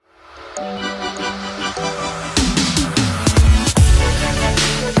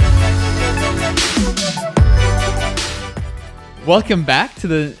Welcome back to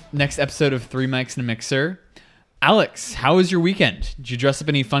the next episode of Three Mics and a Mixer. Alex, how was your weekend? Did you dress up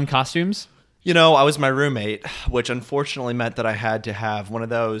in any fun costumes? You know, I was my roommate, which unfortunately meant that I had to have one of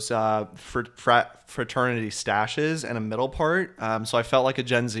those fraternity stashes and a middle part. So I felt like a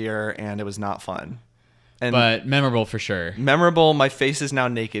Gen Zer, and it was not fun. But memorable for sure. Memorable. My face is now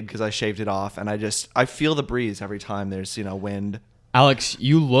naked because I shaved it off, and I feel the breeze every time there's, wind. Alex,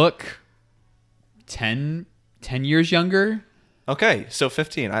 you look 10 years younger. Okay, so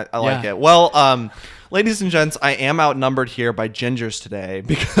 15. I like it. Well, ladies and gents, I am outnumbered here by gingers today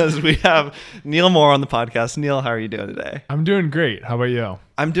because we have Neil Moore on the podcast. Neil, how are you doing today? I'm doing great. How about you?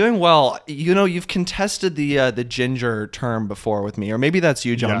 I'm doing well. You've contested the ginger term before with me, or maybe that's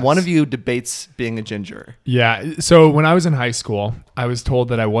you, John. Yes. One of you debates being a ginger. Yeah. So when I was in high school, I was told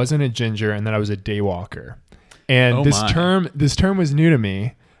that I wasn't a ginger and that I was a daywalker. And this term was new to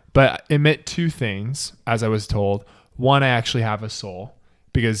me, but it meant two things, as I was told. One, I actually have a soul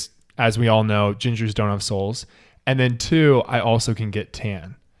because, as we all know, gingers don't have souls. And then two, I also can get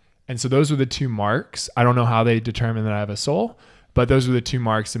tan. And so those were the two marks. I don't know how they determined that I have a soul, but those were the two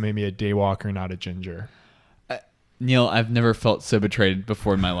marks that made me a daywalker, not a ginger. Neil, I've never felt so betrayed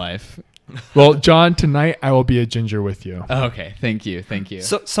before in my life. Well, John, tonight I will be a ginger with you. Oh, okay, thank you.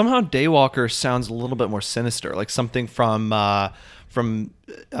 So somehow daywalker sounds a little bit more sinister, like something from a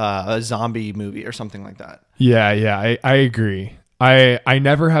zombie movie or something like that. Yeah, I agree. I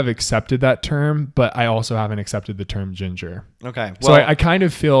never have accepted that term, but I also haven't accepted the term ginger. Okay. So I kind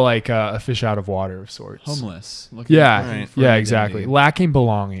of feel like a fish out of water of sorts. Homeless. Yeah, exactly. Lacking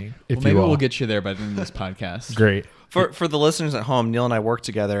belonging, if maybe you will. we'll get you there by the end of this podcast. Great. For the listeners at home, Neil and I work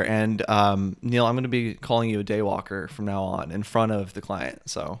together, and Neil, I'm going to be calling you a daywalker from now on in front of the client.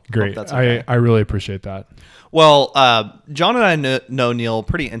 So great. That's okay. I really appreciate that. Well, John and I know Neil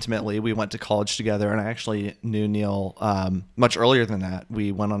pretty intimately. We went to college together, and I actually knew Neil much earlier than that.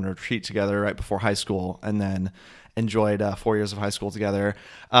 We went on a retreat together right before high school, and then enjoyed 4 years of high school together.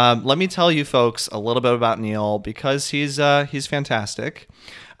 Let me tell you folks a little bit about Neil because he's fantastic.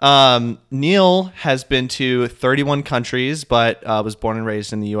 Neil has been to 31 countries, but was born and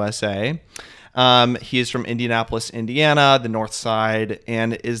raised in the USA. He is from Indianapolis, Indiana, the North Side,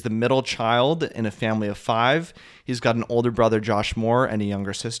 and is the middle child in a family of 5. He's got an older brother, Josh Moore, and a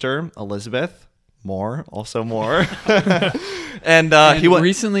younger sister, Elizabeth Moore, also Moore. and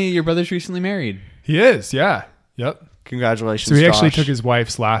your brother's recently married. He is, yeah. Yep. Congratulations, So he Josh. actually took his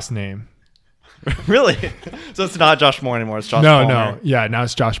wife's last name. Really? So it's not Josh Moore anymore. It's Josh Palmer. No. Yeah, now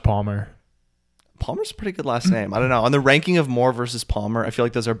it's Josh Palmer. Palmer's a pretty good last name. I don't know. On the ranking of Moore versus Palmer, I feel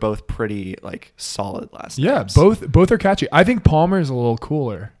like those are both pretty solid last names. Yeah, both are catchy. I think Palmer is a little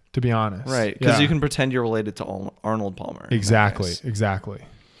cooler, to be honest. Right, because you can pretend you're related to Arnold Palmer. Exactly.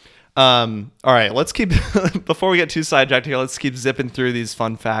 All right, let's keep before we get too sidetracked here. Let's keep zipping through these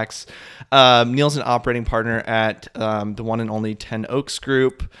fun facts. Neil's an operating partner at the one and only 10 Oaks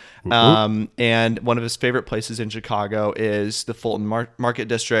Group, and one of his favorite places in Chicago is the Fulton Market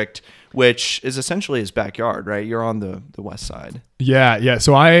District, which is essentially his backyard. Right, you're on the west side. Yeah.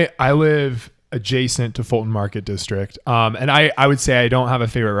 So I live adjacent to Fulton Market District, and I would say I don't have a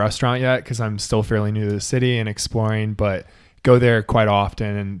favorite restaurant yet because I'm still fairly new to the city and exploring, but go there quite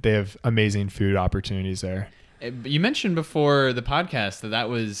often, and they have amazing food opportunities there. You mentioned before the podcast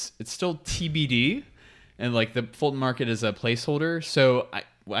that it's still TBD, and like the Fulton Market is a placeholder. So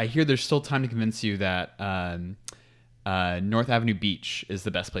I hear there's still time to convince you that North Avenue Beach is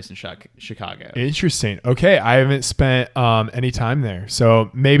the best place in Chicago. Interesting. Okay, I haven't spent any time there,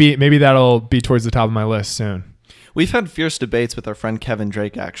 so maybe that'll be towards the top of my list soon. We've had fierce debates with our friend Kevin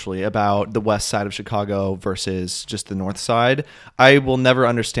Drake, actually, about the west side of Chicago versus just the north side. I will never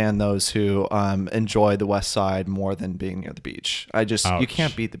understand those who enjoy the west side more than being near the beach. You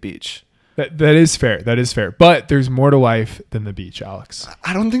can't beat the beach. That is fair. But there's more to life than the beach, Alex.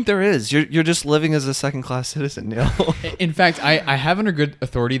 I don't think there is. You're just living as a second-class citizen, Neil. In fact, I have under good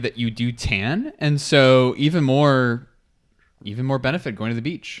authority that you do tan, and so even more benefit going to the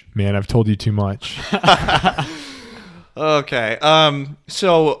beach. Man, I've told you too much. Okay.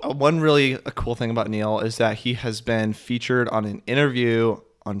 So one really cool thing about Neil is that he has been featured on an interview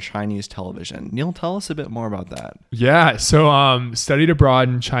on Chinese television. Neil, tell us a bit more about that. Yeah. So studied abroad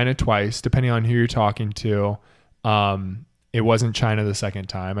in China twice, depending on who you're talking to. It wasn't China the second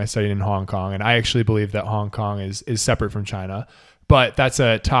time. I studied in Hong Kong, and I actually believe that Hong Kong is separate from China. But that's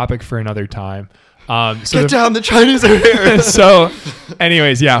a topic for another time. Get down, the Chinese are here. So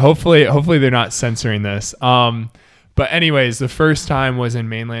anyways, yeah, hopefully they're not censoring this. But anyways, the first time was in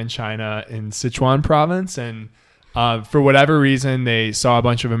mainland China in Sichuan province, and For whatever reason, they saw a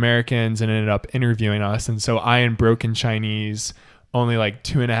bunch of Americans and ended up interviewing us. And so I, in broken Chinese, only like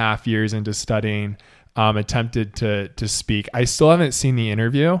 2.5 years into studying, attempted to speak. I still haven't seen the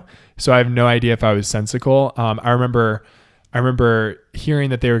interview, so I have no idea if I was sensical. I remember hearing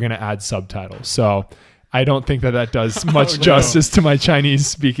that they were going to add subtitles. So I don't think that does much justice to my Chinese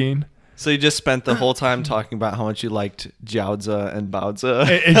speaking. So you just spent the whole time talking about how much you liked jiaozi and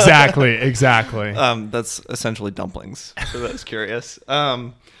baozi. Exactly. That's essentially dumplings. So that's curious.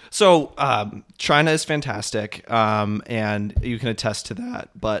 So China is fantastic, and you can attest to that.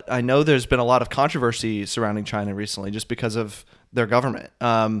 But I know there's been a lot of controversy surrounding China recently just because of their government.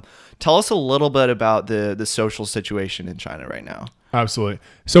 Tell us a little bit about the social situation in China right now. Absolutely.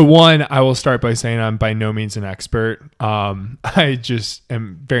 So one, I will start by saying I'm by no means an expert. I just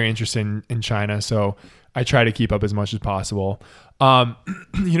am very interested in China, so I try to keep up as much as possible. I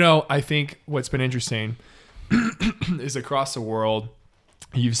think what's been interesting is across the world,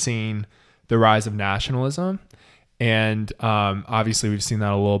 you've seen the rise of nationalism. And obviously we've seen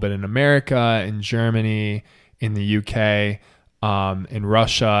that a little bit in America, in Germany, in the UK, in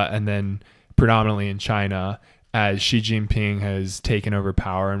Russia, and then predominantly in China, as Xi Jinping has taken over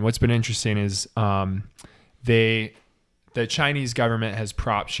power. And what's been interesting is the Chinese government has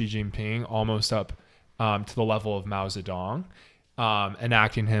propped Xi Jinping almost up to the level of Mao Zedong,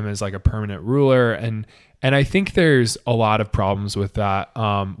 enacting him as like a permanent ruler. And I think there's a lot of problems with that.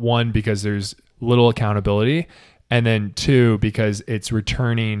 One, because there's little accountability. And then two, because it's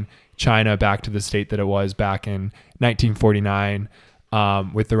returning China back to the state that it was back in 1949,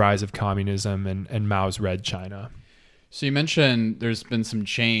 with the rise of communism and Mao's Red China. So you mentioned there's been some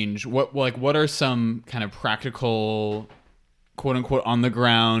change. What are some kind of practical, quote unquote, on the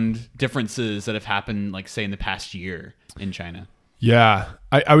ground differences that have happened, like say in the past year in China? Yeah,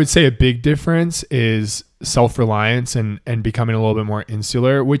 I would say a big difference is self-reliance and becoming a little bit more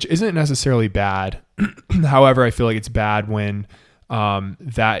insular, which isn't necessarily bad. However, I feel like it's bad when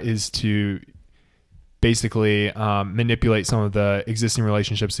that is to basically manipulate some of the existing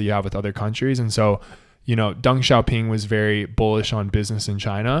relationships that you have with other countries. And so, Deng Xiaoping was very bullish on business in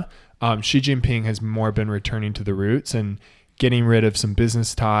China. Xi Jinping has more been returning to the roots and getting rid of some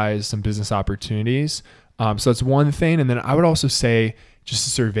business ties, some business opportunities. So that's one thing. And then I would also say just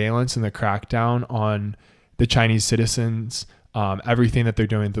the surveillance and the crackdown on the Chinese citizens, everything that they're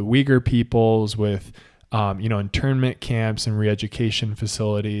doing with the Uyghur peoples, with internment camps and re-education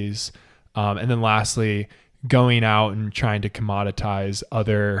facilities. And then lastly, going out and trying to commoditize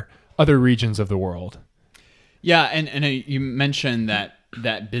other regions of the world. Yeah, and you mentioned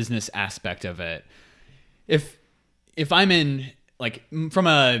that business aspect of it. If I'm in, like,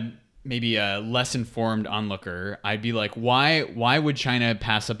 from maybe a less informed onlooker, I'd be like, why would China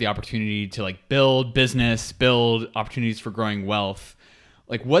pass up the opportunity to like build business, build opportunities for growing wealth?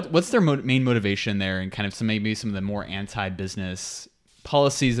 Like what's their main motivation there, and kind of some of the more anti-business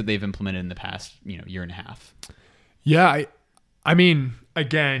policies that they've implemented in the past, year and a half? Yeah, I mean,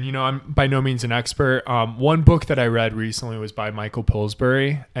 again, I'm by no means an expert. One book that I read recently was by Michael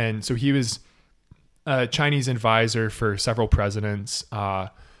Pillsbury, and so he was a Chinese advisor for several presidents.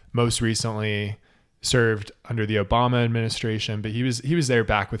 Most recently served under the Obama administration, but he was there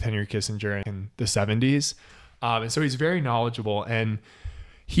back with Henry Kissinger in the 70s. And so he's very knowledgeable. And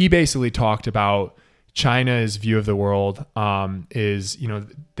he basically talked about China's view of the world is,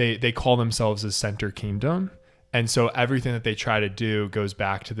 they call themselves a center kingdom. And so everything that they try to do goes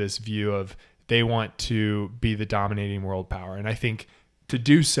back to this view of they want to be the dominating world power. And I think to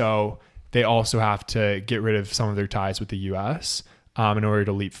do so, they also have to get rid of some of their ties with the U.S., in order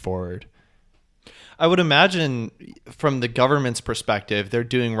to leap forward. I would imagine from the government's perspective, they're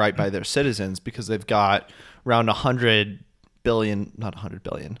doing right by their citizens because they've got around 100 billion, not 100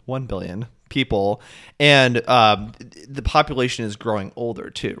 billion, 1 billion people. And the population is growing older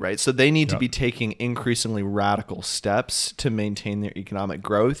too, right? So they need to be taking increasingly radical steps to maintain their economic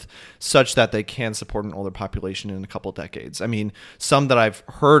growth such that they can support an older population in a couple of decades. I mean, some that I've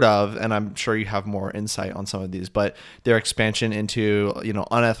heard of, and I'm sure you have more insight on some of these, but their expansion into,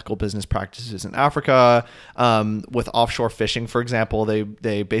 unethical business practices in Africa, with offshore fishing, for example,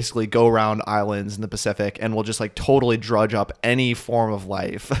 they basically go around islands in the Pacific and will just like totally drudge up any form of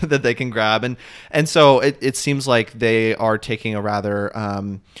life that they can grab. And so it seems like they are taking a rather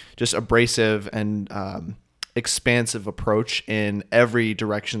just abrasive and expansive approach in every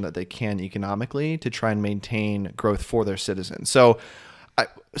direction that they can economically to try and maintain growth for their citizens. So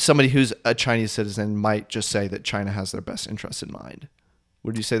somebody who's a Chinese citizen might just say that China has their best interests in mind.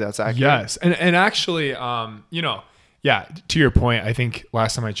 Would you say that's accurate? Yes. And actually, to your point, I think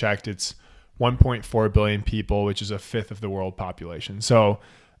last time I checked, it's 1.4 billion people, which is a fifth of the world population. So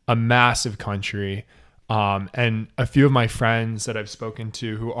a massive country. And a few of my friends that I've spoken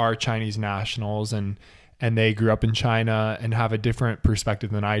to who are Chinese nationals and they grew up in China and have a different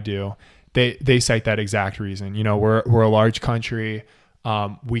perspective than I do, they cite that exact reason. You know, we're a large country.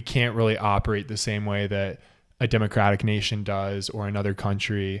 We can't really operate the same way that a democratic nation does or another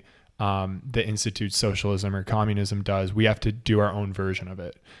country that institutes socialism or communism does. We have to do our own version of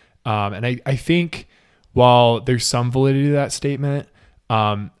it. And I think while there's some validity to that statement,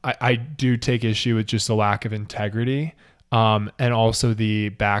 I do take issue with just the lack of integrity and also the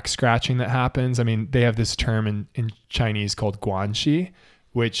back scratching that happens. I mean, they have this term in Chinese called guanxi,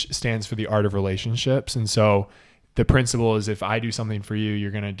 which stands for the art of relationships. And so the principle is if I do something for you,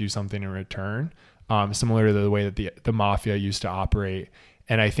 you're going to do something in return, similar to the way that the mafia used to operate.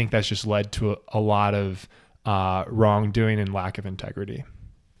 And I think that's just led to a lot of wrongdoing and lack of integrity.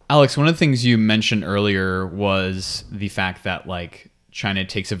 Alex, one of the things you mentioned earlier was the fact that like China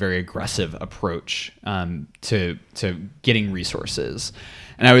takes a very aggressive approach to getting resources.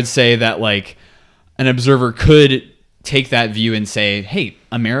 And I would say that like an observer could take that view and say, hey,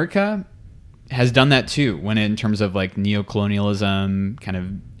 America has done that too, when in terms of like neocolonialism, kind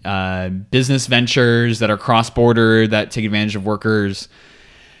of business ventures that are cross-border that take advantage of workers.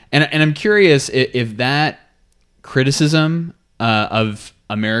 And I'm curious if that criticism of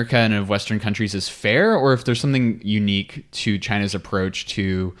America and of Western countries is fair, or if there's something unique to China's approach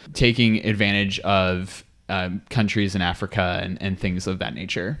to taking advantage of countries in Africa and things of that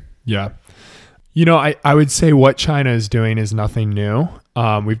nature. Yeah. You know, I would say what China is doing is nothing new.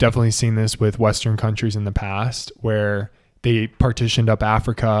 We've definitely seen this with Western countries in the past where they partitioned up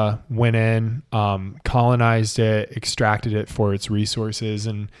Africa, went in, colonized it, extracted it for its resources.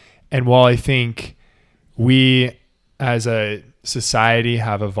 And while I think we as a society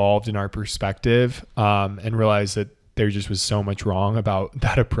have evolved in our perspective and realized that there just was so much wrong about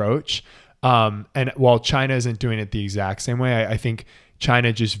that approach. And while China isn't doing it the exact same way, I think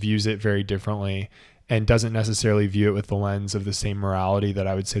China just views it very differently and doesn't necessarily view it with the lens of the same morality that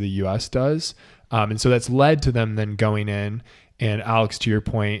I would say the US does. And so that's led to them then going in and, Alex, to your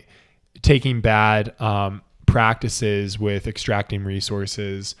point, taking bad practices with extracting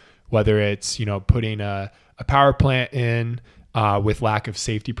resources, whether it's, you know, putting a power plant in with lack of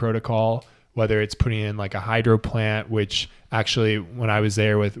safety protocol, whether it's putting in like a hydro plant, which actually when I was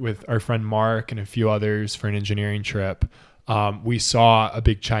there with our friend Mark and a few others for an engineering trip, we saw a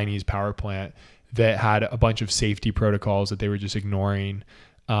big Chinese power plant that had a bunch of safety protocols that they were just ignoring.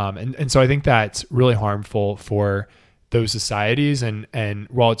 And so I think that's really harmful for those societies. And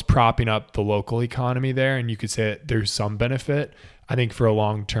while it's propping up the local economy there, and you could say that there's some benefit, I think for a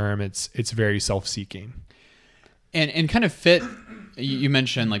long term, it's very self-seeking. And kind of fit, you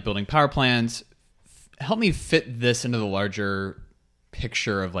mentioned like building power plants. Help me fit this into the larger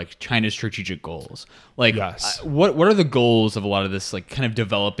picture of like China's strategic goals. Like, yes. What are the goals of a lot of this, like kind of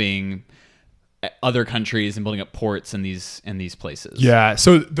developing other countries and building up ports in these places? Yeah.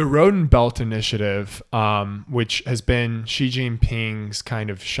 So the Road and Belt Initiative, which has been Xi Jinping's kind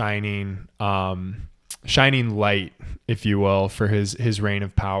of shining light, if you will, for his reign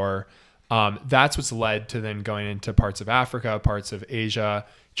of power. That's what's led to then going into parts of Africa, parts of Asia,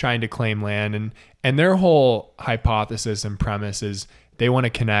 trying to claim land. And their whole hypothesis and premise is they want to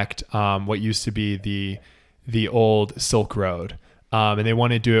connect what used to be the old Silk Road. And they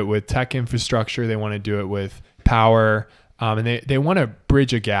want to do it with tech infrastructure. They want to do it with power. And they want to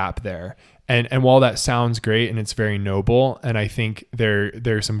bridge a gap there. And while that sounds great and it's very noble, and I think there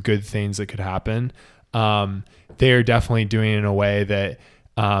are some good things that could happen, they are definitely doing it in a way that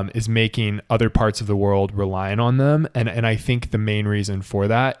is making other parts of the world reliant on them. And I think the main reason for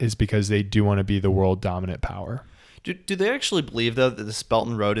that is because they do want to be the world dominant power. Do they actually believe, though, that this Belt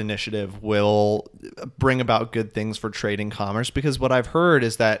and Road Initiative will bring about good things for trade and commerce? Because what I've heard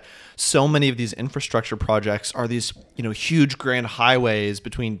is that so many of these infrastructure projects are these, huge grand highways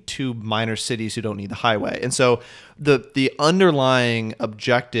between two minor cities who don't need the highway. And so the underlying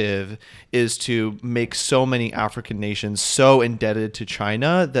objective is to make so many African nations so indebted to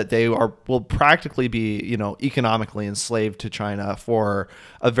China that they will practically be, economically enslaved to China for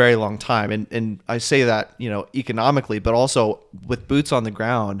a very long time. And I say that, economically, but also with boots on the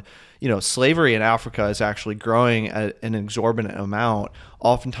ground. Slavery in Africa is actually growing at an exorbitant amount,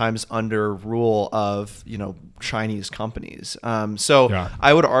 oftentimes under rule of, Chinese companies.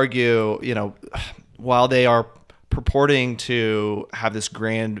 I would argue, while they are purporting to have this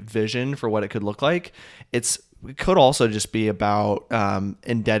grand vision for what it could look like, it could also just be about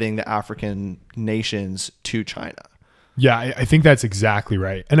indebting the African nations to China. Yeah, I think that's exactly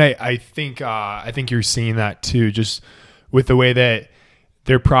right. And I think you're seeing that too, just with the way that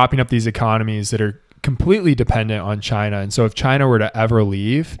they're propping up these economies that are completely dependent on China. And so if China were to ever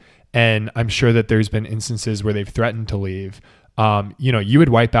leave, and I'm sure that there's been instances where they've threatened to leave, you would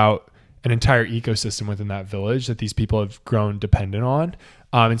wipe out an entire ecosystem within that village that these people have grown dependent on.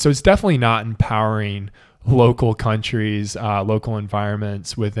 And so it's definitely not empowering local countries, local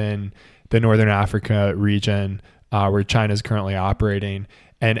environments within the Northern Africa region where China is currently operating.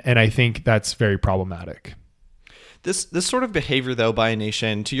 And I think that's very problematic. This sort of behavior, though, by a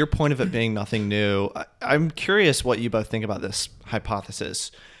nation, to your point of it being nothing new, I'm curious what you both think about this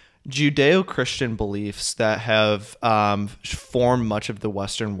hypothesis. Judeo-Christian beliefs that have formed much of the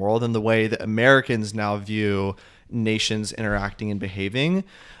Western world and the way that Americans now view nations interacting and behaving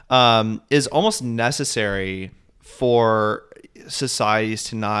is almost necessary for societies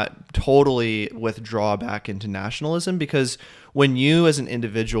to not totally withdraw back into nationalism, because when you as an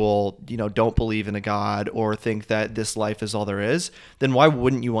individual, don't believe in a God or think that this life is all there is, then why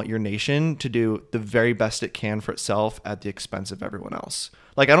wouldn't you want your nation to do the very best it can for itself at the expense of everyone else?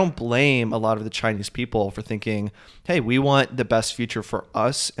 Like, I don't blame a lot of the Chinese people for thinking, hey, we want the best future for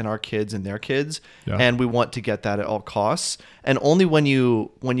us and our kids and their kids, and we want to get that at all costs. And only when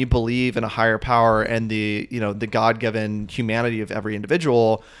you believe in a higher power and the God-given humanity of every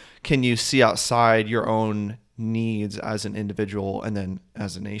individual can you see outside your own needs as an individual and then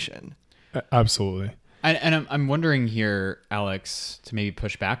as a nation. Absolutely. And I'm wondering here, Alex, to maybe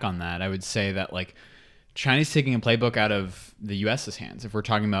push back on that. I would say that China's taking a playbook out of the U.S.'s hands. If we're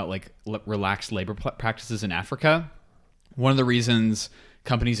talking about relaxed labor practices in Africa, one of the reasons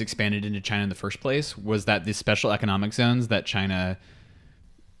companies expanded into China in the first place was that the special economic zones that China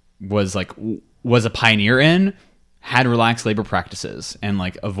was a pioneer in had relaxed labor practices and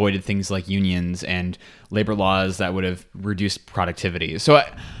avoided things like unions and labor laws that would have reduced productivity. So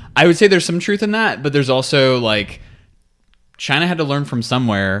I would say there's some truth in that, but there's also China had to learn from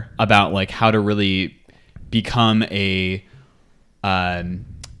somewhere about how to really become a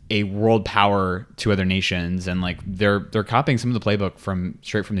world power to other nations, and they're copying some of the playbook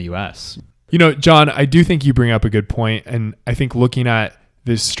straight from the US. John, I do think you bring up a good point, and I think looking at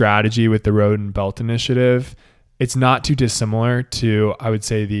this strategy with the Road and Belt Initiative, it's not too dissimilar to, I would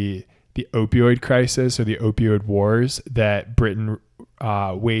say, the opioid crisis or the opioid wars that Britain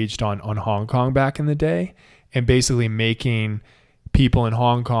waged on Hong Kong back in the day, and basically making people in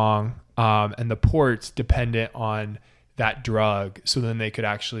Hong Kong and the ports dependent on that drug, so then they could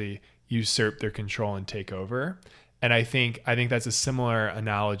actually usurp their control and take over. And I think that's a similar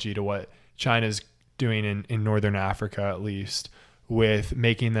analogy to what China's doing in Northern Africa, at least, with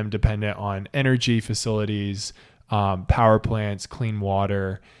making them dependent on energy facilities, power plants, clean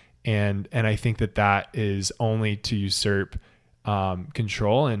water, and I think that is only to usurp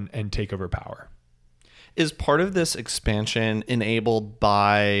control and take over power. Is part of this expansion enabled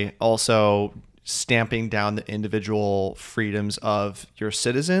by also stamping down the individual freedoms of your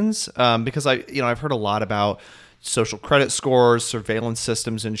citizens? Because I've heard a lot about social credit scores, surveillance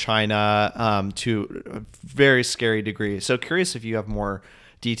systems in China to a very scary degree. So curious if you have more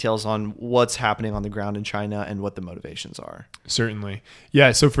details on what's happening on the ground in China and what the motivations are. Certainly.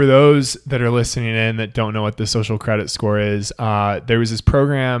 Yeah. So for those that are listening in that don't know what the social credit score is, there was this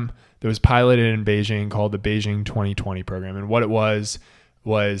program that was piloted in Beijing called the Beijing 2020 program. And what it was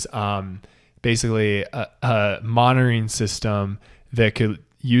basically a monitoring system that could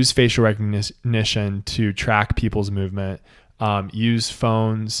use facial recognition to track people's movement, use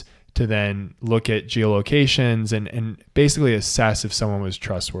phones to then look at geolocations and basically assess if someone was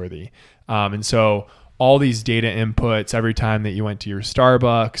trustworthy. And so all these data inputs every time that you went to your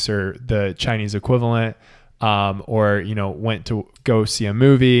Starbucks or the Chinese equivalent, or went to go see a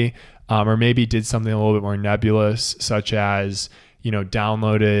movie, or maybe did something a little bit more nebulous, such as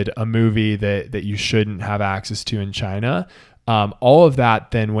downloaded a movie that you shouldn't have access to in China. All of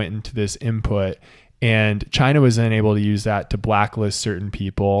that then went into this input, and China was then able to use that to blacklist certain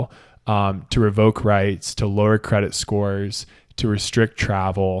people, to revoke rights, to lower credit scores, to restrict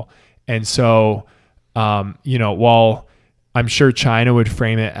travel. And so, while I'm sure China would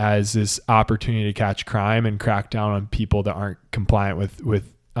frame it as this opportunity to catch crime and crack down on people that aren't compliant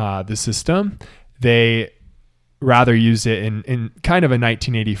with the system, they rather use it in kind of a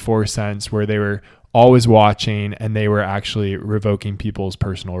 1984 sense, where they were always watching and they were actually revoking people's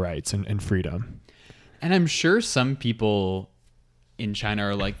personal rights and freedom. And I'm sure some people in China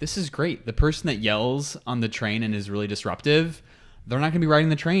are like, this is great. The person that yells on the train and is really disruptive, they're not going to be riding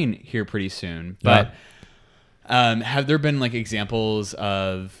the train here pretty soon. But have there been examples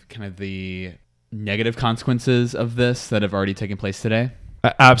of kind of the negative consequences of this that have already taken place today?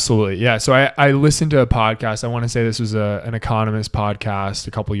 Absolutely. Yeah. So I listened to a podcast. I want to say this was an economist podcast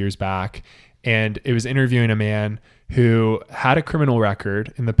a couple years back, and it was interviewing a man who had a criminal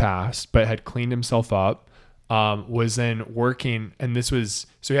record in the past, but had cleaned himself up, was then working. And so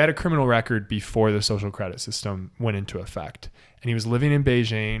he had a criminal record before the social credit system went into effect. And he was living in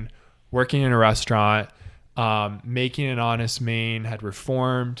Beijing, working in a restaurant, making an honest main, had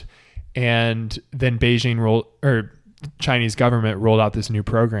reformed. And then Chinese government rolled out this new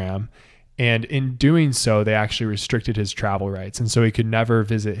program. And in doing so, they actually restricted his travel rights. And so he could never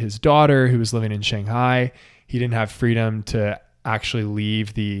visit his daughter who was living in Shanghai. He didn't have freedom to actually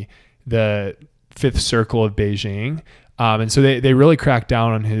leave the fifth circle of Beijing. And so they really cracked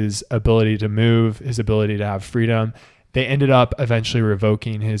down on his ability to move, his ability to have freedom. They ended up eventually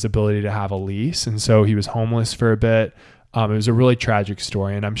revoking his ability to have a lease. And so he was homeless for a bit. It was a really tragic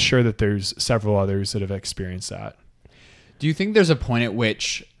story. And I'm sure that there's several others that have experienced that. Do you think there's a point at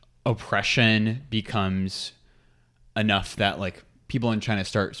which oppression becomes enough that like people in China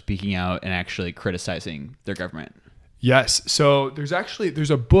start speaking out and actually criticizing their government? Yes. So there's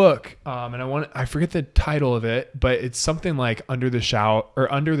a book, and I forget the title of it, but it's something like Under the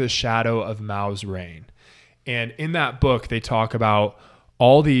Shadow of Mao's Reign. And in that book, they talk about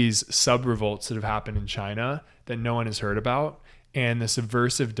all these sub-revolts that have happened in China that no one has heard about, and the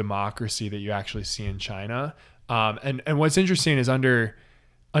subversive democracy that you actually see in China. And what's interesting is under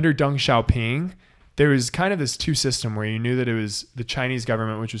Deng Xiaoping, there was kind of this two system where you knew that it was the Chinese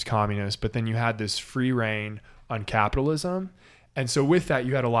government, which was communist, but then you had this free reign on capitalism. And so with that,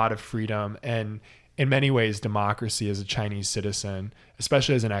 you had a lot of freedom and in many ways, democracy as a Chinese citizen,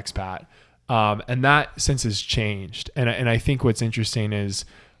 especially as an expat. And that sense has changed. And I think what's interesting is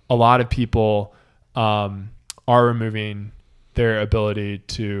a lot of people are removing their ability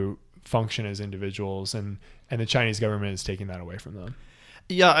to function as individuals, and the Chinese government is taking that away from them.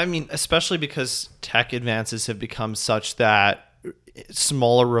 Yeah, I mean, especially because tech advances have become such that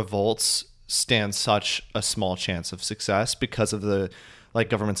smaller revolts stand such a small chance of success because of the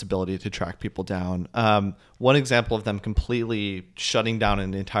government's ability to track people down. One example of them completely shutting down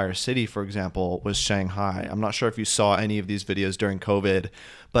an entire city, for example, was Shanghai. I'm not sure if you saw any of these videos during COVID,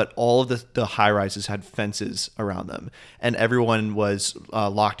 but all of the high rises had fences around them, and everyone was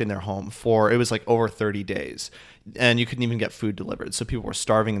locked in their home for, it was like over 30 days. And you couldn't even get food delivered. So people were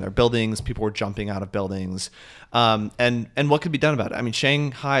starving in their buildings. People were jumping out of buildings. And what could be done about it? I mean,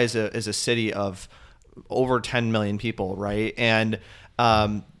 Shanghai is a city of over 10 million people, right? And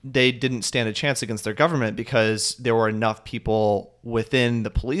they didn't stand a chance against their government because there were enough people within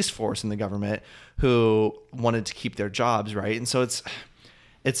the police force and the government who wanted to keep their jobs, right? And so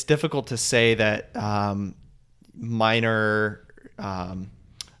it's difficult to say that minor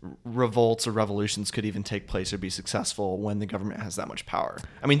revolts or revolutions could even take place or be successful when the government has that much power.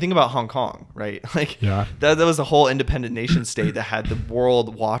 I mean, think about Hong Kong, right? That was a whole independent nation state that had the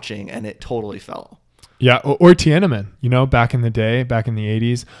world watching, and it totally fell. Yeah, or Tiananmen, back in the day, back in the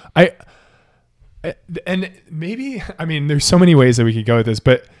 80s. And maybe, I mean, there's so many ways that we could go with this,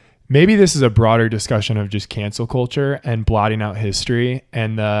 but maybe this is a broader discussion of just cancel culture and blotting out history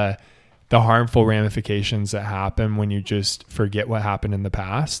and the harmful ramifications that happen when you just forget what happened in the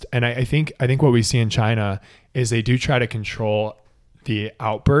past. And I think what we see in China is they do try to control the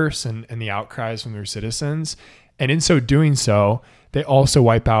outbursts and the outcries from their citizens. And in doing so, they also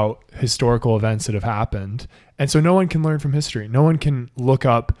wipe out historical events that have happened. And so no one can learn from history. No one can look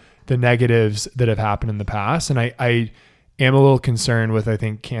up the negatives that have happened in the past. And I am a little concerned with, I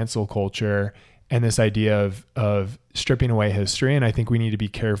think, cancel culture and this idea of stripping away history. And I think we need to be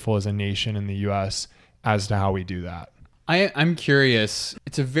careful as a nation in the U.S. as to how we do that. I'm curious.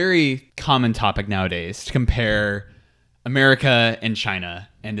 It's a very common topic nowadays to compare America and China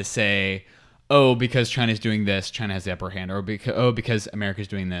and to say, oh, because China's doing this, China has the upper hand. Or because America's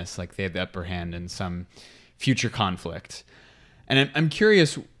doing this, like they have the upper hand in some future conflict. And I'm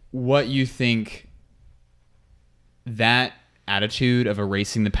curious what you think that attitude of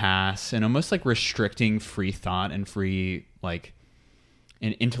erasing the past and almost like restricting free thought and free and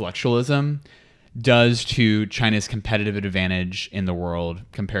intellectualism does to China's competitive advantage in the world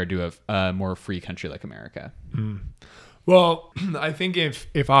compared to a more free country like America. Well, I think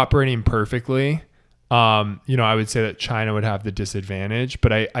if operating perfectly, I would say that China would have the disadvantage,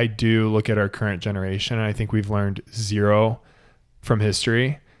 but I do look at our current generation and I think we've learned zero from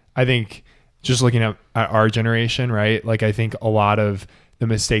history. I think just looking at our generation, right? I think a lot of the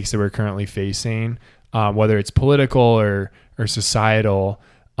mistakes that we're currently facing, whether it's political or societal,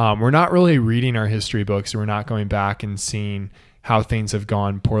 we're not really reading our history books. We're not going back and seeing how things have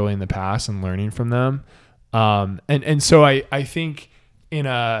gone poorly in the past and learning from them. And so I think in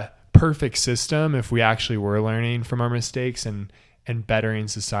a perfect system, if we actually were learning from our mistakes and bettering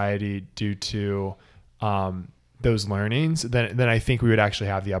society due to those learnings, then I think we would actually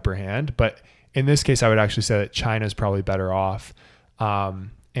have the upper hand. But in this case, I would actually say that China's probably better off,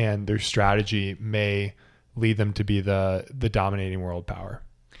 and their strategy may lead them to be the dominating world power.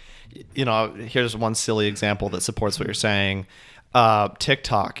 Here's one silly example that supports what you're saying.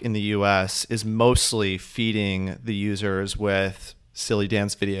 TikTok in the US is mostly feeding the users with silly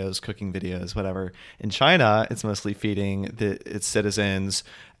dance videos, cooking videos, whatever. In China, it's mostly feeding its citizens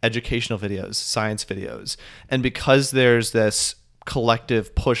educational videos, science videos. And because there's this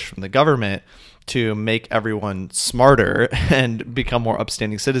collective push from the government to make everyone smarter and become more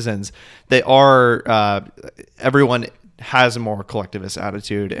upstanding citizens, everyone has a more collectivist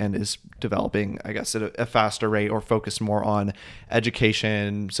attitude and is developing, I guess, at a faster rate or focused more on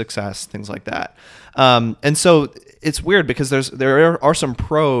education, success, things like that. And so it's weird because there are some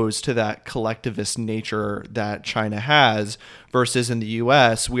pros to that collectivist nature that China has versus in the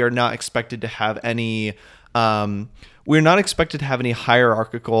US, we are not expected to have any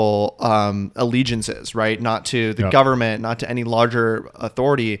hierarchical allegiances, right? Not to the government, not to any larger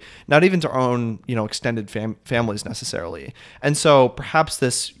authority, not even to our own, extended families necessarily. And so perhaps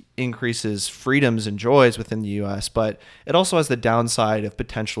this increases freedoms and joys within the U.S., but it also has the downside of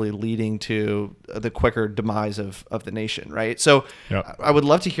potentially leading to the quicker demise of the nation, right? So I would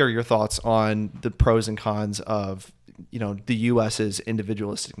love to hear your thoughts on the pros and cons of, the U.S.'s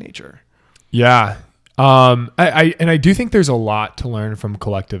individualistic nature. Yeah. I do think there's a lot to learn from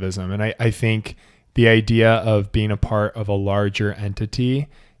collectivism. And I think the idea of being a part of a larger entity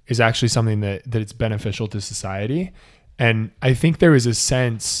is actually something that it's beneficial to society. And I think there is a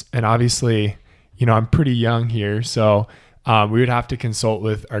sense, and obviously, I'm pretty young here, so we would have to consult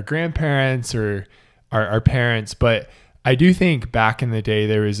with our grandparents or our parents. But I do think back in the day,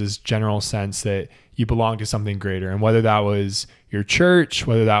 there was this general sense that you belong to something greater. And whether that was your church,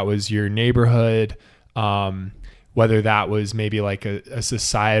 whether that was your neighborhood, whether that was maybe like a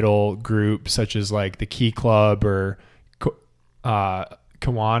societal group such as like the Key Club or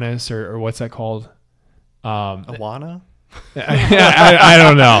Kiwanis or what's that called? Awana? I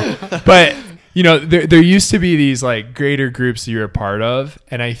don't know. But, there used to be these like greater groups that you're a part of.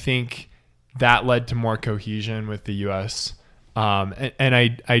 And I think that led to more cohesion with the U.S. And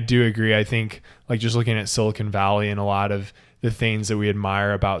I do agree. I think like just looking at Silicon Valley and a lot of the things that we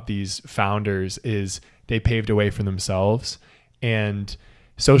admire about these founders is they paved a way for themselves, and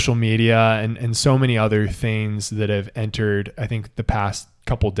social media and so many other things that have entered, I think, the past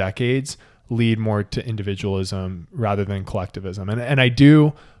couple decades lead more to individualism rather than collectivism. And I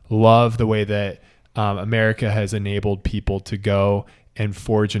do love the way that America has enabled people to go and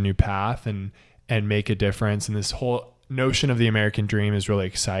forge a new path and make a difference. And this whole notion of the American dream is really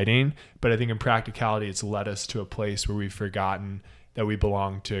exciting, but I think in practicality, it's led us to a place where we've forgotten that we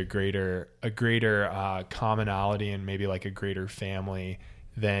belong to a greater commonality and maybe like a greater family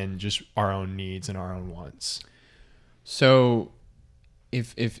than just our own needs and our own wants. So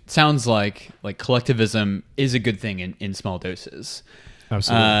if it sounds like collectivism is a good thing in small doses.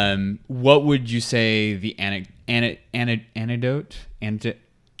 Absolutely. What would you say the antidote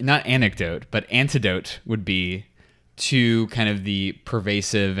would be to kind of the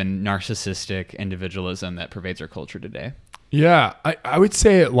pervasive and narcissistic individualism that pervades our culture today? Yeah, I would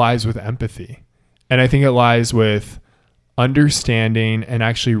say it lies with empathy. And I think it lies with understanding and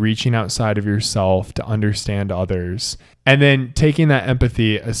actually reaching outside of yourself to understand others. And then taking that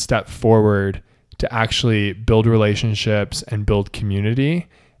empathy a step forward to actually build relationships and build community.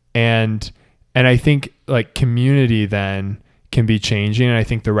 And I think like community then can be changing. And I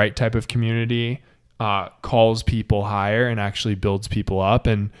think the right type of community calls people higher and actually builds people up.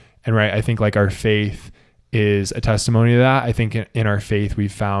 And right, I think like our faith is a testimony to that. I think in our faith,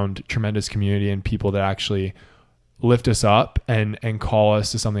 we've found tremendous community and people that actually lift us up and call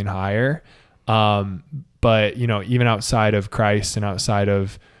us to something higher. But, even outside of Christ and outside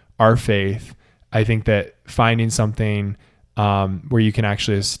of our faith, I think that finding something where you can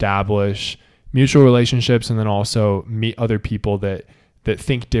actually establish mutual relationships and then also meet other people that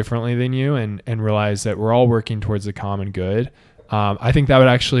think differently than you and realize that we're all working towards the common good. I think that would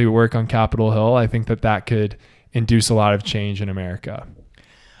actually work on Capitol Hill. I think that could induce a lot of change in America.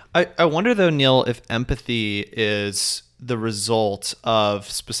 I wonder though, Neil, if empathy is the result of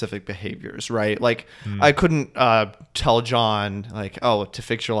specific behaviors, right? Like I couldn't tell John like, oh, to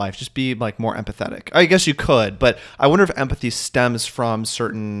fix your life, just be like more empathetic. I guess you could, but I wonder if empathy stems from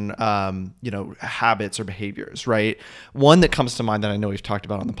certain, habits or behaviors, right? One that comes to mind that I know we've talked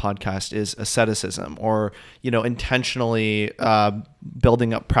about on the podcast is asceticism, or, intentionally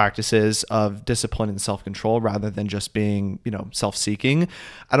building up practices of discipline and self-control rather than just being, self-seeking.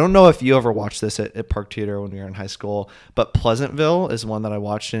 I don't know if you ever watched this at Park Theater when we were in high school, but Pleasantville is one that I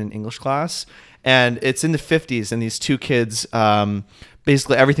watched in English class, and it's in the 50s, and these two kids,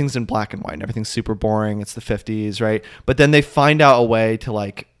 basically everything's in black and white and everything's super boring. It's the 50s, right? But then they find out a way to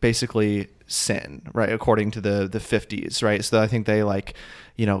like basically sin, right? According to the 50s, right? So I think they like,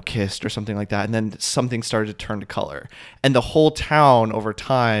 kissed or something like that. And then something started to turn to color. And the whole town over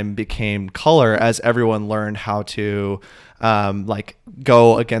time became color as everyone learned how to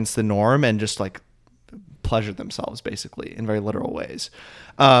go against the norm and just like pleasure themselves basically in very literal ways.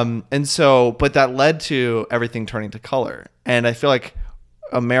 But that led to everything turning to color. And I feel like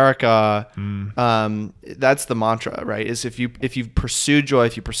America, that's the mantra, right? Is if you pursue joy,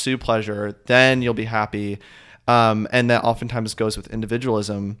 if you pursue pleasure, then you'll be happy. And that oftentimes goes with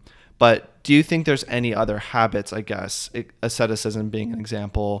individualism. But do you think there's any other habits, I guess, asceticism being an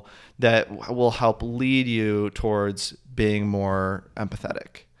example, that will help lead you towards being more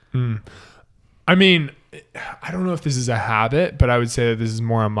empathetic? I mean, I don't know if this is a habit, but I would say that this is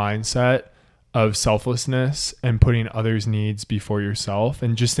more a mindset of selflessness and putting others' needs before yourself.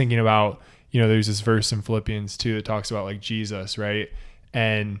 And just thinking about, there's this verse in Philippians 2 that talks about like Jesus, right?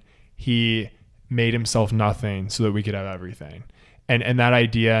 And he made himself nothing so that we could have everything. And that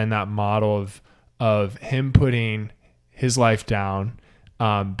idea and that model of him putting his life down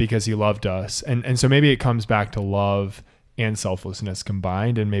because he loved us. And so maybe it comes back to love and selflessness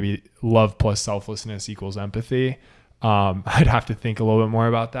combined, and maybe love plus selflessness equals empathy. I'd have to think a little bit more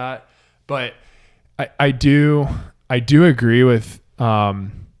about that. But I do agree with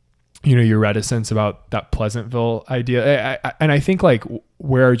your reticence about that Pleasantville idea. And I think like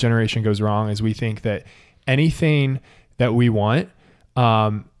where our generation goes wrong is we think that anything that we want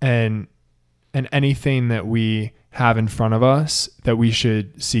and anything that we have in front of us that we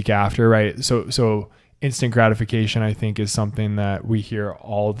should seek after, right? So instant gratification, I think, is something that we hear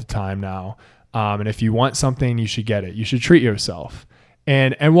all the time now. And if you want something, you should get it. You should treat yourself.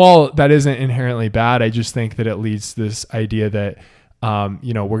 And while that isn't inherently bad, I just think that it leads to this idea that, we're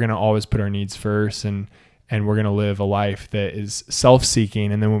going to always put our needs first and we're going to live a life that is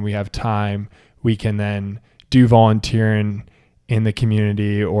self-seeking. And then when we have time, we can then do volunteering in the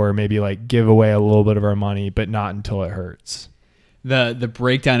community or maybe like give away a little bit of our money, but not until it hurts. The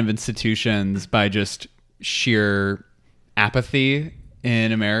breakdown of institutions by just sheer apathy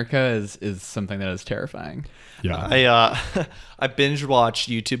in America is something that is terrifying. Yeah, I binge watched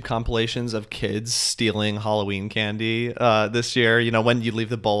YouTube compilations of kids stealing Halloween candy this year. When you leave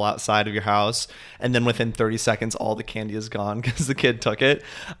the bowl outside of your house, and then within 30 seconds, all the candy is gone because the kid took it.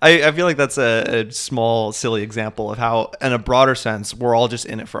 I feel like that's a small, silly example of how, in a broader sense, we're all just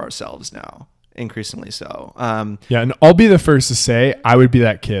in it for ourselves now. Increasingly so. And I'll be the first to say I would be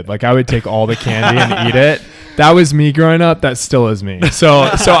that kid. Like I would take all the candy and eat it. That was me growing up. That still is me. So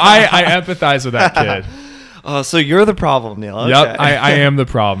I empathize with that kid. So you're the problem, Neil. Okay. Yep, I am the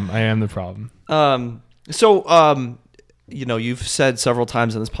problem. I am the problem. You've said several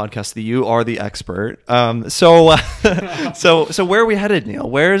times in this podcast that you are the expert. So where are we headed, Neil?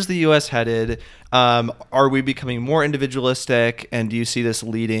 Where is the U.S. headed? Are we becoming more individualistic? And do you see this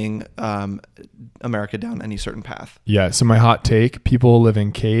leading America down any certain path? Yeah. So my hot take: people will live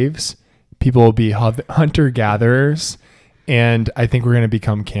in caves. People will be hunter-gatherers, and I think we're going to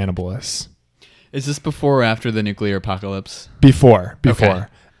become cannibalists. Is this before or after the nuclear apocalypse? Before. Okay.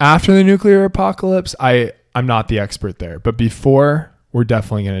 After the nuclear apocalypse, I'm not the expert there, but before, we're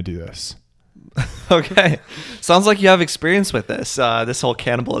definitely going to do this. Okay. Sounds like you have experience with this whole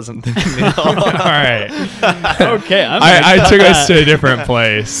cannibalism thing. All right. Okay. I took us to a different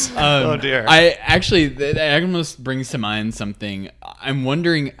place. Oh dear. That almost brings to mind something. I'm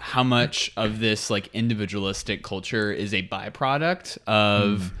wondering how much of this like individualistic culture is a byproduct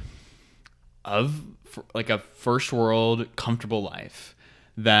of like a first world comfortable life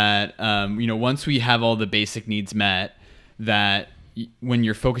that, once we have all the basic needs met, that when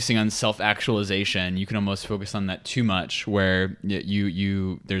you're focusing on self-actualization, you can almost focus on that too much where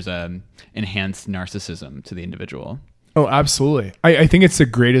there's a enhanced narcissism to the individual. Oh, absolutely. I think it's the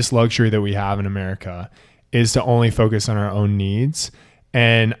greatest luxury that we have in America is to only focus on our own needs.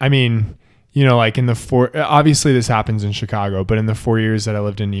 And I mean, like in obviously this happens in Chicago, but in the 4 years that I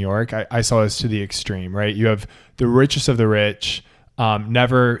lived in New York, I saw this to the extreme, right? You have the richest of the rich,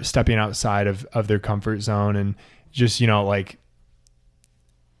 never stepping outside of their comfort zone and just, like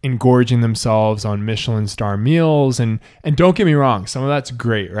engorging themselves on Michelin star meals. And don't get me wrong, some of that's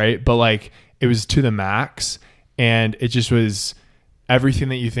great, right? But like it was to the max, and it just was everything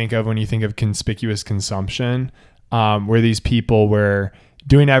that you think of when you think of conspicuous consumption, where these people were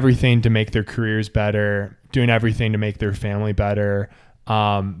doing everything to make their careers better, doing everything to make their family better,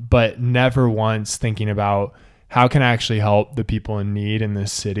 but never once thinking about how can I actually help the people in need in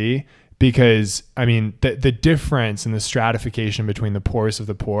this city? Because I mean, the difference in the stratification between the poorest of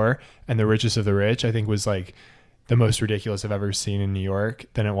the poor and the richest of the rich, I think was like the most ridiculous I've ever seen in New York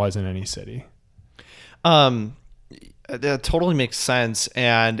than it was in any city. That totally makes sense,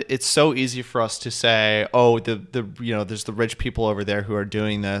 and it's so easy for us to say, "Oh, there's the rich people over there who are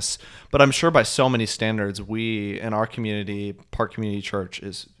doing this." But I'm sure by so many standards, we in our community, Park Community Church,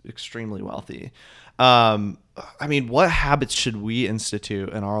 is extremely wealthy. I mean, what habits should we institute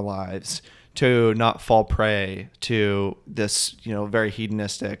in our lives to not fall prey to this, very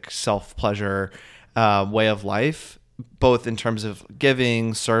hedonistic, self-pleasure way of life, both in terms of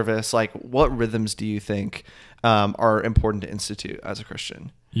giving, service? Like, what rhythms do you think are important to institute as a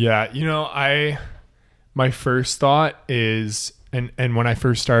Christian? Yeah, my first thought is, and when I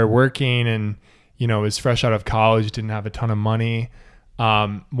first started working and, was fresh out of college, didn't have a ton of money,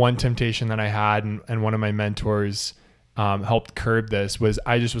 one temptation that I had, and one of my mentors helped curb this, was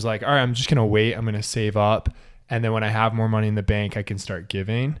I just was like, all right, I'm just going to wait. I'm going to save up. And then when I have more money in the bank, I can start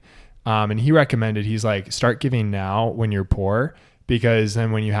giving. And he recommended, he's like, start giving now when you're poor, because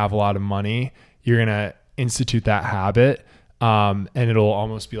then when you have a lot of money, you're going to institute that habit. And it'll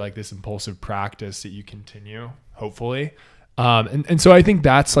almost be like this impulsive practice that you continue, hopefully. And so I think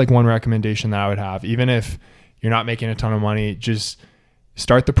that's like one recommendation that I would have, even if you're not making a ton of money, just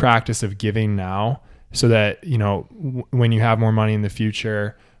start the practice of giving now, so that, when you have more money in the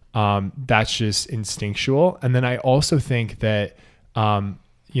future, that's just instinctual. And then I also think that,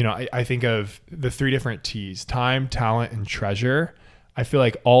 I think of the 3 different T's: time, talent, and treasure. I feel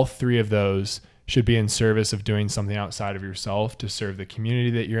like all 3 of those should be in service of doing something outside of yourself to serve the community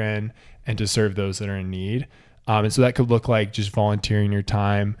that you're in and to serve those that are in need. And so that could look like just volunteering your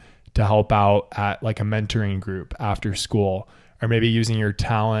time to help out at like a mentoring group after school, or maybe using your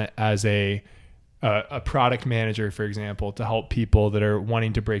talent as a product manager, for example, to help people that are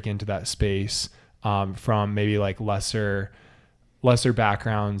wanting to break into that space from maybe like lesser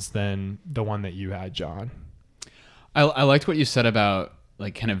backgrounds than the one that you had, John. I liked what you said about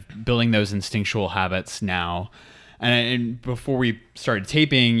like kind of building those instinctual habits now. And before we started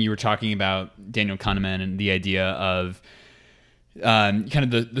taping, you were talking about Daniel Kahneman and the idea of kind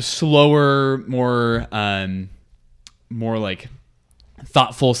of the slower, more like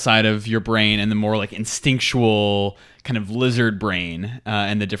thoughtful side of your brain, and the more like instinctual kind of lizard brain,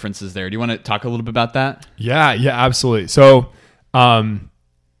 and the differences there. Do you want to talk a little bit about that? Yeah, absolutely. So,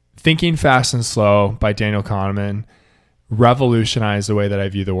 Thinking Fast and Slow by Daniel Kahneman revolutionized the way that I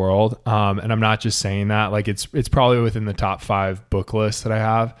view the world. And I'm not just saying that, like it's probably within the top 5 book lists that I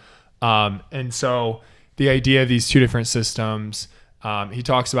have. And so the idea of these 2 different systems, he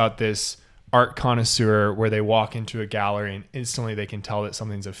talks about this art connoisseur where they walk into a gallery and instantly they can tell that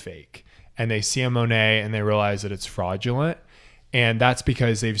something's a fake, and they see a Monet and they realize that it's fraudulent. And that's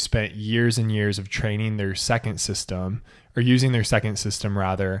because they've spent years and years of training their second system, or using their second system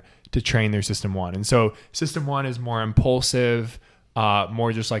rather, to train their system 1. And so system 1 is more impulsive,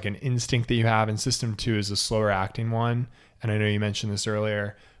 more just like an instinct that you have. And system 2 is a slower acting one. And I know you mentioned this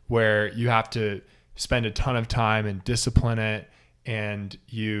earlier, where you have to spend a ton of time and discipline it, and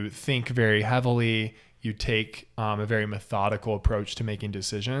you think very heavily. You take a very methodical approach to making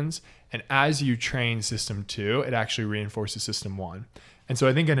decisions. And as you train system 2, it actually reinforces system 1. And so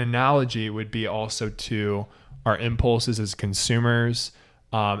I think an analogy would be also to our impulses as consumers,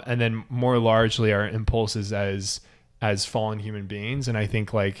 and then more largely our impulses as fallen human beings. And I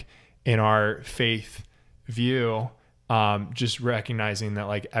think like in our faith view, just recognizing that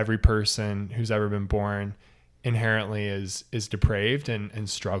like every person who's ever been born inherently is depraved and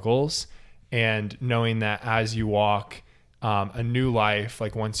struggles, and knowing that as you walk a new life,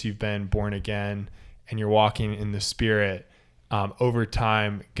 like once you've been born again and you're walking in the Spirit, over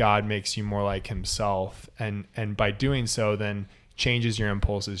time God makes you more like himself, and by doing so then changes your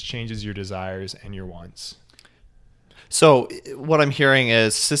impulses, changes your desires and your wants. So what I'm hearing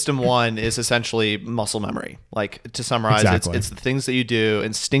is system one is essentially muscle memory. Like, to summarize, Exactly. it's the things that you do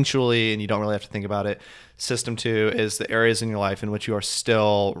instinctually and you don't really have to think about it. System two is the areas in your life in which you are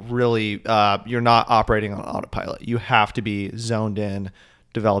still really, you're not operating on autopilot. You have to be zoned in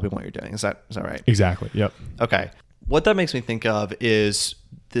developing what you're doing. Is that right? Exactly. Yep. Okay. What that makes me think of is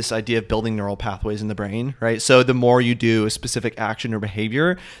this idea of building neural pathways in the brain, right? So the more you do a specific action or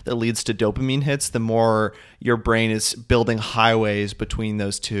behavior that leads to dopamine hits, the more your brain is building highways between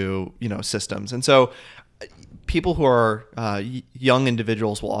those two, systems. And so people who are young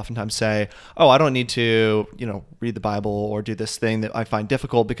individuals will oftentimes say, oh, I don't need to, read the Bible or do this thing that I find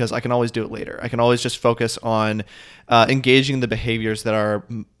difficult because I can always do it later. I can always just focus on engaging the behaviors that are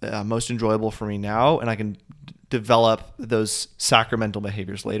most enjoyable for me now, and I can develop those sacramental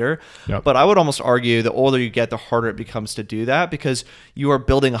behaviors later. Yep. But I would almost argue the older you get, the harder it becomes to do that, because you are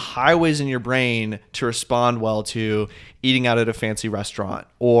building highways in your brain to respond well to eating out at a fancy restaurant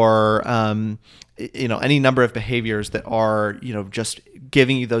or any number of behaviors that are just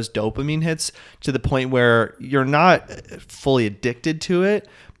giving you those dopamine hits to the point where you're not fully addicted to it,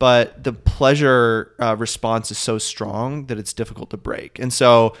 but the pleasure response is so strong that it's difficult to break. And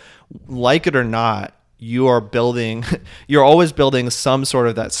so, like it or not, you're always building some sort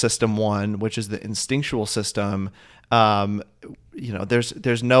of that system one, which is the instinctual system.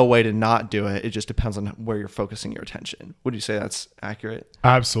 There's no way to not do it. It just depends on where you're focusing your attention. Would you say that's accurate?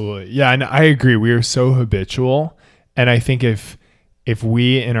 Absolutely. Yeah. And I agree. We are so habitual. And I think if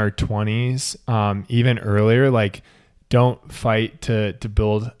we in our 20s, even earlier, like, don't fight to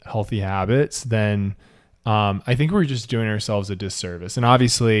build healthy habits, then I think we're just doing ourselves a disservice. And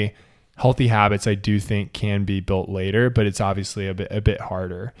obviously, healthy habits, I do think, can be built later, but it's obviously a bit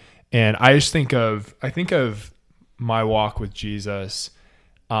harder. And I think of my walk with Jesus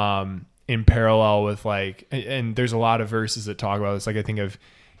in parallel with, like, and there's a lot of verses that talk about this. Like, I think of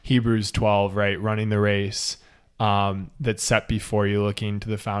Hebrews 12, right? Running the race that's set before you, looking to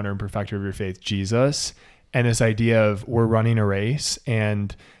the founder and perfecter of your faith, Jesus. And this idea of we're running a race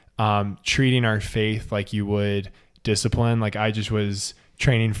and treating our faith like you would discipline. Like, I just was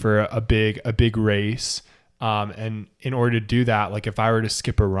training for a big race. And in order to do that, like, if I were to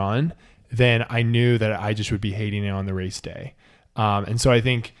skip a run, then I knew that I just would be hating it on the race day. And so I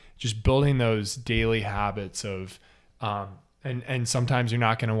think just building those daily habits of, and sometimes you're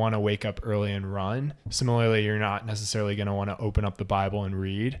not going to want to wake up early and run. Similarly, you're not necessarily going to want to open up the Bible and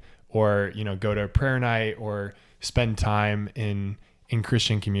read, or, go to a prayer night or spend time in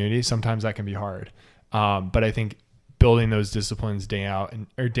Christian community. Sometimes that can be hard. But I think building those disciplines day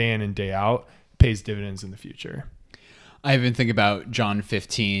in and day out pays dividends in the future. I even think about John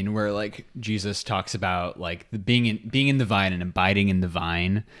 15, where, like, Jesus talks about, like, the being in the vine and abiding in the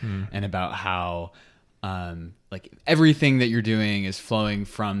vine, and about how like, everything that you're doing is flowing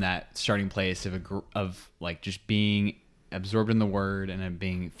from that starting place of like, just being absorbed in the Word and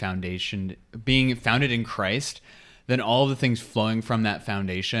being founded in Christ. Then all the things flowing from that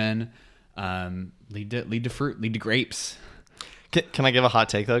foundation lead to fruit, lead to grapes. Can I give a hot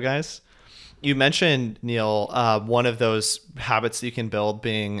take though, guys? You mentioned, Neil, one of those habits that you can build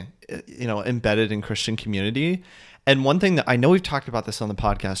being, embedded in Christian community. And one thing that I know we've talked about this on the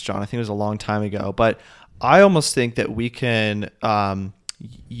podcast, John, I think it was a long time ago, but I almost think that we can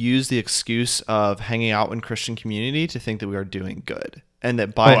use the excuse of hanging out in Christian community to think that we are doing good. And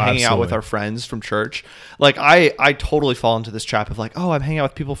that by hanging out with our friends from church, like, I totally fall into this trap of, like, oh, I'm hanging out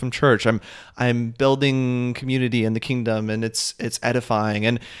with people from church. I'm building community in the kingdom, and it's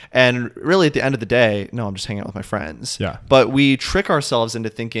edifying. And really, at the end of the day, no, I'm just hanging out with my friends. Yeah. But we trick ourselves into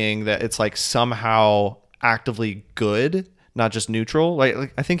thinking that it's, like, somehow actively good, not just neutral.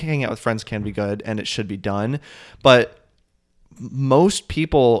 Like I think hanging out with friends can be good, and it should be done. But most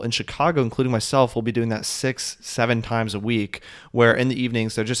people in Chicago, including myself, will be doing that 6-7 times a week, where in the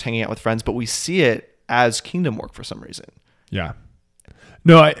evenings they're just hanging out with friends, but we see it as kingdom work for some reason. Yeah.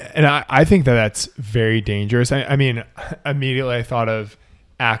 No, I think that's very dangerous. I mean, immediately I thought of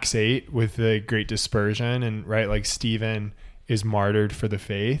Acts 8 with the great dispersion, and right, like, Stephen is martyred for the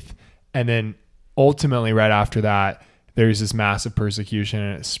faith. And then ultimately right after that, there's this massive persecution,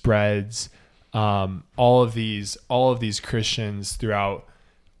 and it spreads. All of these Christians throughout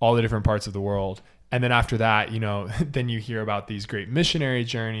all the different parts of the world. And then after that, then you hear about these great missionary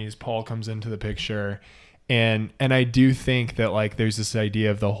journeys. Paul comes into the picture. And I do think that, like, there's this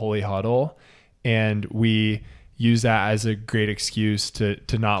idea of the holy huddle, and we use that as a great excuse to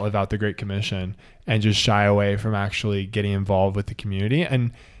not live out the Great Commission and just shy away from actually getting involved with the community.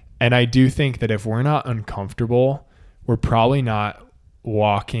 And I do think that if we're not uncomfortable, we're probably not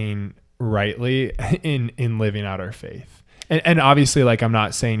walking rightly in living out our faith. And obviously, like, I'm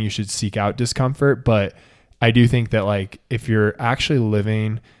not saying you should seek out discomfort, but I do think that, like, if you're actually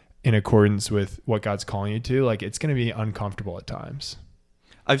living in accordance with what God's calling you to, like, it's going to be uncomfortable at times.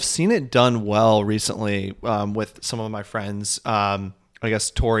 I've seen it done well recently with some of my friends. I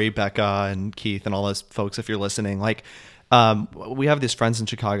guess Tori, Becca, and Keith, and all those folks, if you're listening, like, we have these friends in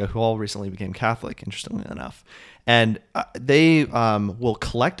Chicago who all recently became Catholic, interestingly enough. And they will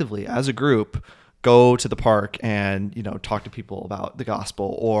collectively, as a group, go to the park and, you know, talk to people about the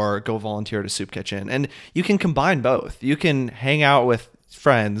gospel or go volunteer at a soup kitchen. And you can combine both. You can hang out with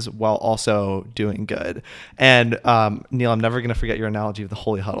friends while also doing good. And Neil, I'm never going to forget your analogy of the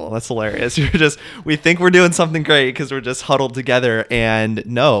holy huddle. That's hilarious. We think we're doing something great because we're just huddled together, and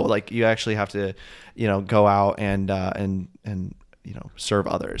no, like, you actually have to, you know, go out and you know, serve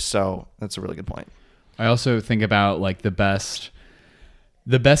others. So that's a really good point. I also think about, like, the best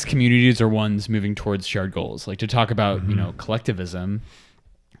communities are ones moving towards shared goals. Like, to talk about, you know, collectivism,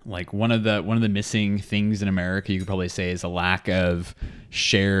 like, one of the missing things in America, you could probably say, is a lack of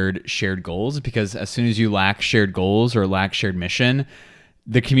shared goals, because as soon as you lack shared goals or lack shared mission,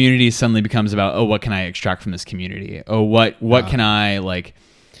 the community suddenly becomes about, oh, what can I extract from this community? Oh, what can I, like,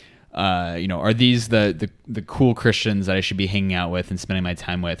 you know, are these the cool Christians that I should be hanging out with and spending my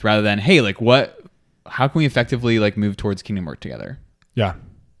time with, rather than, hey, like, how can we effectively, like, move towards kingdom work together? Yeah.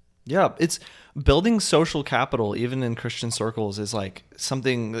 Yeah, it's building social capital, even in Christian circles, is like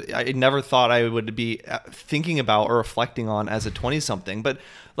something I never thought I would be thinking about or reflecting on as a 20-something. But,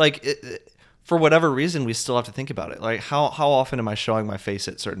 like, for whatever reason, we still have to think about it. Like, how often am I showing my face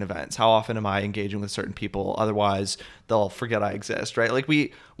at certain events? How often am I engaging with certain people? Otherwise, they'll forget I exist, right? Like,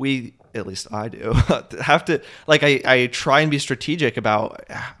 we at least I do, have to, like, I try and be strategic about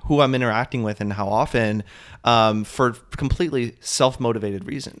who I'm interacting with and how often, for completely self-motivated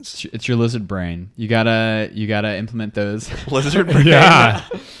reasons. It's your lizard brain. You gotta implement those. Lizard brain. Yeah.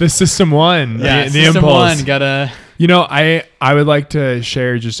 The system one. Yeah, the system impulse. one, gotta. You know, I would like to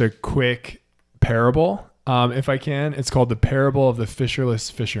share just a quick parable, if I can. It's called the parable of the fisherless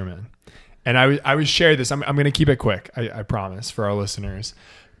fisherman. And I was shared this. I'm going to keep it quick. I promise, for our listeners.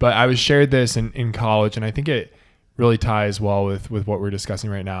 But I was shared this in college, and I think it really ties well with what we're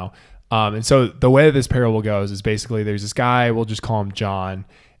discussing right now. And so the way this parable goes is basically there's this guy, we'll just call him John,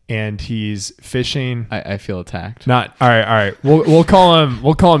 and he's fishing. I feel attacked. Not all right. We'll call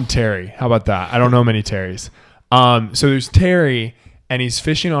him Terry. How about that? I don't know many Terrys. So there's Terry, and he's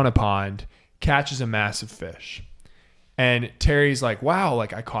fishing on a pond, catches a massive fish. And Terry's like, wow,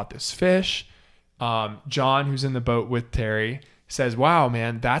 like, I caught this fish. John, who's in the boat with Terry, says, wow,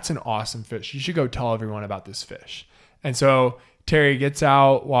 man, that's an awesome fish. You should go tell everyone about this fish. And so Terry gets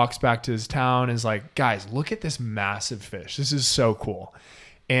out, walks back to his town, and is like, guys, look at this massive fish. This is so cool.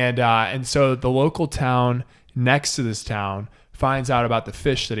 And so the local town next to this town finds out about the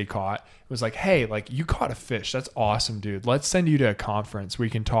fish that he caught. It was like, hey, like, you caught a fish. That's awesome, dude. Let's send you to a conference where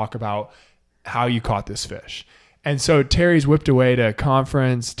you can talk about how you caught this fish. And so Terry's whipped away to a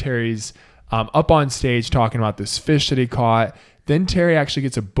conference. Terry's up on stage talking about this fish that he caught. Then Terry actually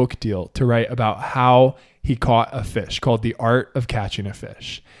gets a book deal to write about how he caught a fish, called The Art of Catching a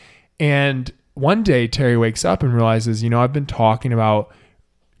Fish. And one day Terry wakes up and realizes, you know, I've been talking about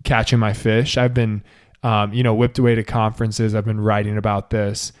catching my fish. I've been, whipped away to conferences. I've been writing about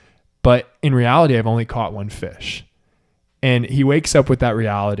this. But in reality, I've only caught one fish. And he wakes up with that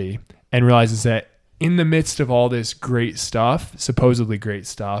reality and realizes that in the midst of all this great stuff, supposedly great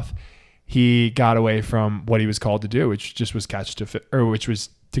stuff, he got away from what he was called to do, which just was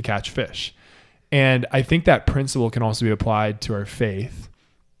to catch fish. And I think that principle can also be applied to our faith.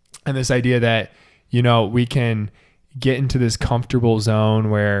 And this idea that, you know, we can get into this comfortable zone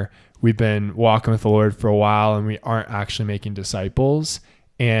where we've been walking with the Lord for a while and we aren't actually making disciples.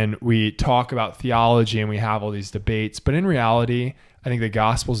 And we talk about theology and we have all these debates. But in reality, I think the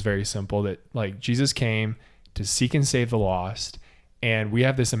gospel is very simple, that, like, Jesus came to seek and save the lost. And we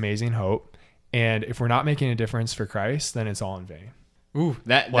have this amazing hope. And if we're not making a difference for Christ, then it's all in vain. Ooh,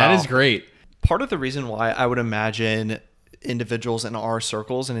 that is great. Part of the reason why I would imagine individuals in our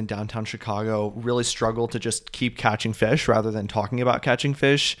circles and in downtown Chicago really struggle to just keep catching fish rather than talking about catching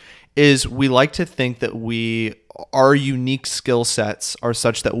fish is we like to think that our unique skill sets are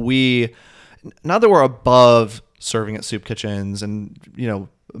such that not that we're above serving at soup kitchens and, you know,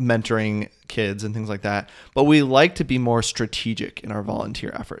 mentoring kids and things like that, but we like to be more strategic in our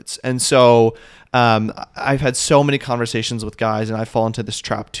volunteer efforts. And so I've had so many conversations with guys, and I fall into this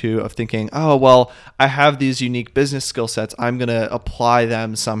trap too of thinking, oh, well, I have these unique business skill sets, I'm going to apply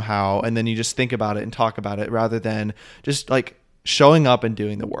them somehow. And then you just think about it and talk about it rather than just, like, showing up and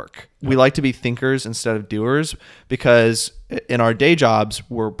doing the work. We like to be thinkers instead of doers, because in our day jobs,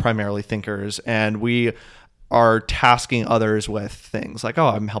 we're primarily thinkers, and we are tasking others with things like, oh,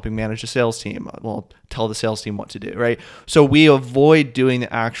 I'm helping manage a sales team. Well, tell the sales team what to do, right? So we avoid doing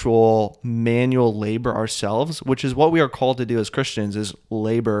the actual manual labor ourselves, which is what we are called to do as Christians, is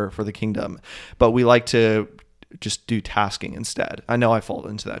labor for the kingdom. But we like to just do tasking instead. I know I fall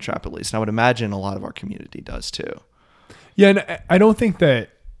into that trap at least, and I would imagine a lot of our community does too. Yeah, and I don't think that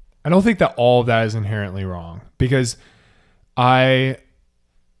all of that is inherently wrong, because I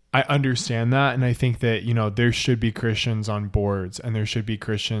understand that, and I think that, you know, there should be Christians on boards, and there should be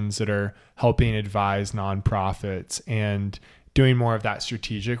Christians that are helping advise nonprofits and doing more of that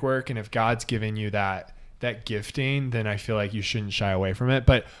strategic work. And if God's given you that gifting, then I feel like you shouldn't shy away from it.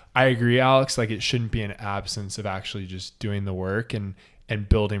 But I agree, Alex, like it shouldn't be an absence of actually just doing the work and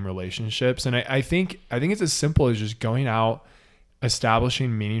building relationships. And I think it's as simple as just going out,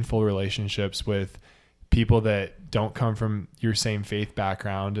 establishing meaningful relationships with people that don't come from your same faith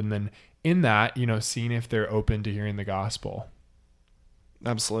background. And then in that, you know, seeing if they're open to hearing the gospel.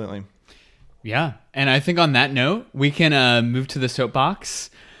 Absolutely. Yeah. And I think on that note, we can move to the soapbox.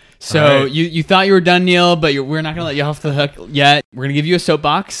 So right. You thought you were done, Neil, but we're not going to let you off the hook yet. We're going to give you a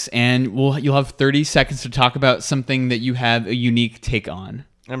soapbox, and you'll have 30 seconds to talk about something that you have a unique take on.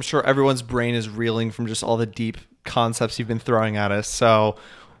 I'm sure everyone's brain is reeling from just all the deep concepts you've been throwing at us. So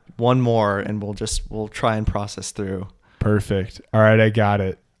one more, and we'll try and process through. Perfect. All right, I got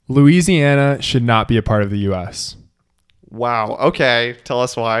it. Louisiana should not be a part of the U.S. Wow. Okay. Tell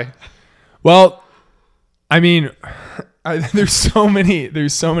us why. Well, I mean, there's so many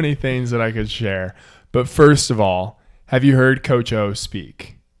things that I could share. But first of all, have you heard Coach O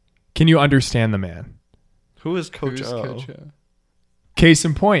speak? Can you understand the man? Who is Coach O? Coach O? Case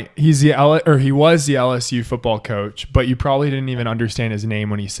in point, he was the LSU football coach, but you probably didn't even understand his name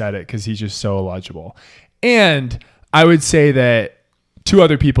when he said it because he's just so illegible. And I would say that two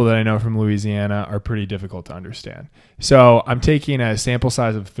other people that I know from Louisiana are pretty difficult to understand. So I'm taking a sample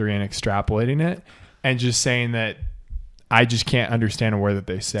size of 3 and extrapolating it and just saying that I just can't understand a word that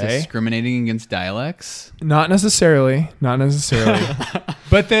they say. Discriminating against dialects? Not necessarily.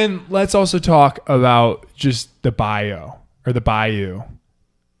 But then let's also talk about just the bayou.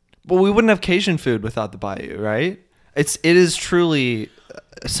 Well, we wouldn't have Cajun food without the bayou, right? It is truly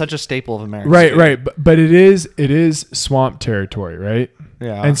such a staple of America. Right. But it is swamp territory, right?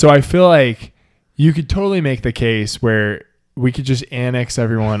 Yeah. And so I feel like you could totally make the case where we could just annex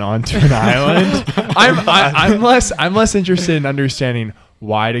everyone onto an island. I'm less interested in understanding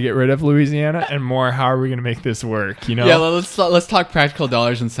why to get rid of Louisiana and more how are we going to make this work, you know? Yeah, let's talk practical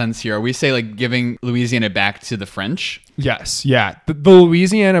dollars and cents here. Are we say like giving Louisiana back to the French? Yes, yeah. The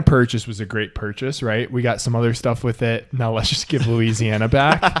Louisiana purchase was a great purchase, right? We got some other stuff with it. Now let's just give Louisiana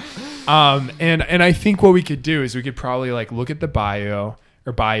back. And I think what we could do is we could probably like look at the bayou,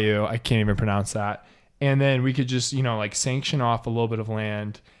 I can't even pronounce that. And then we could just, you know, like sanction off a little bit of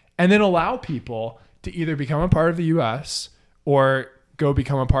land and then allow people to either become a part of the U.S. or go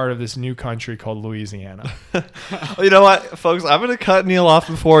become a part of this new country called Louisiana. You know what, folks? I'm going to cut Neil off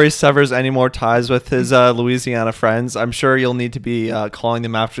before he severs any more ties with his Louisiana friends. I'm sure you'll need to be calling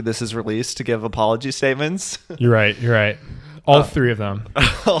them after this is released to give apology statements. You're right. All 3 of them.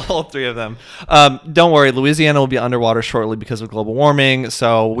 All 3 of them. Don't worry, Louisiana will be underwater shortly because of global warming,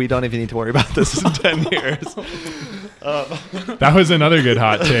 so we don't even need to worry about this in 10 years. That was another good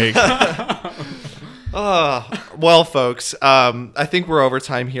hot take. Well, folks, I think we're over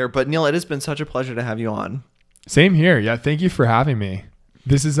time here, but Neil, it has been such a pleasure to have you on. Same here. Yeah, thank you for having me.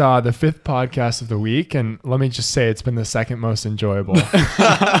 This is the 5th podcast of the week, and let me just say it's been the 2nd most enjoyable.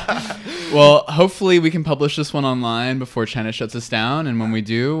 Well, hopefully we can publish this one online before China shuts us down, and when we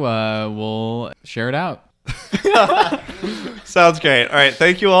do, we'll share it out. Sounds great. All right,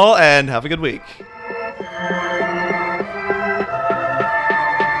 thank you all, and have a good week.